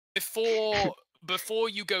before before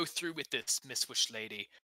you go through with this, Miss Wish Lady,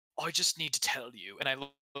 I just need to tell you, and I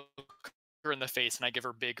look her in the face and I give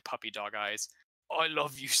her big puppy dog eyes. I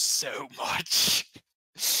love you so much.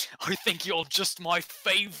 I think you're just my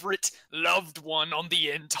favorite loved one on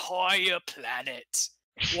the entire planet.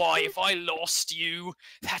 Why, if I lost you,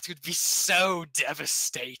 that would be so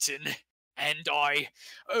devastating. And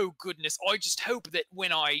oh goodness, I just hope that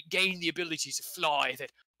when I gain the ability to fly,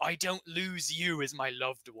 that I don't lose you as my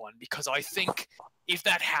loved one, because I think if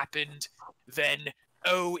that happened, then,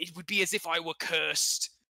 oh, it would be as if I were cursed,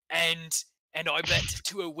 and I bet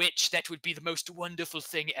to a witch that would be the most wonderful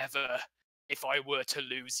thing ever if I were to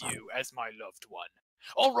lose you as my loved one.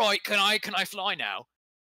 All right, can I fly now?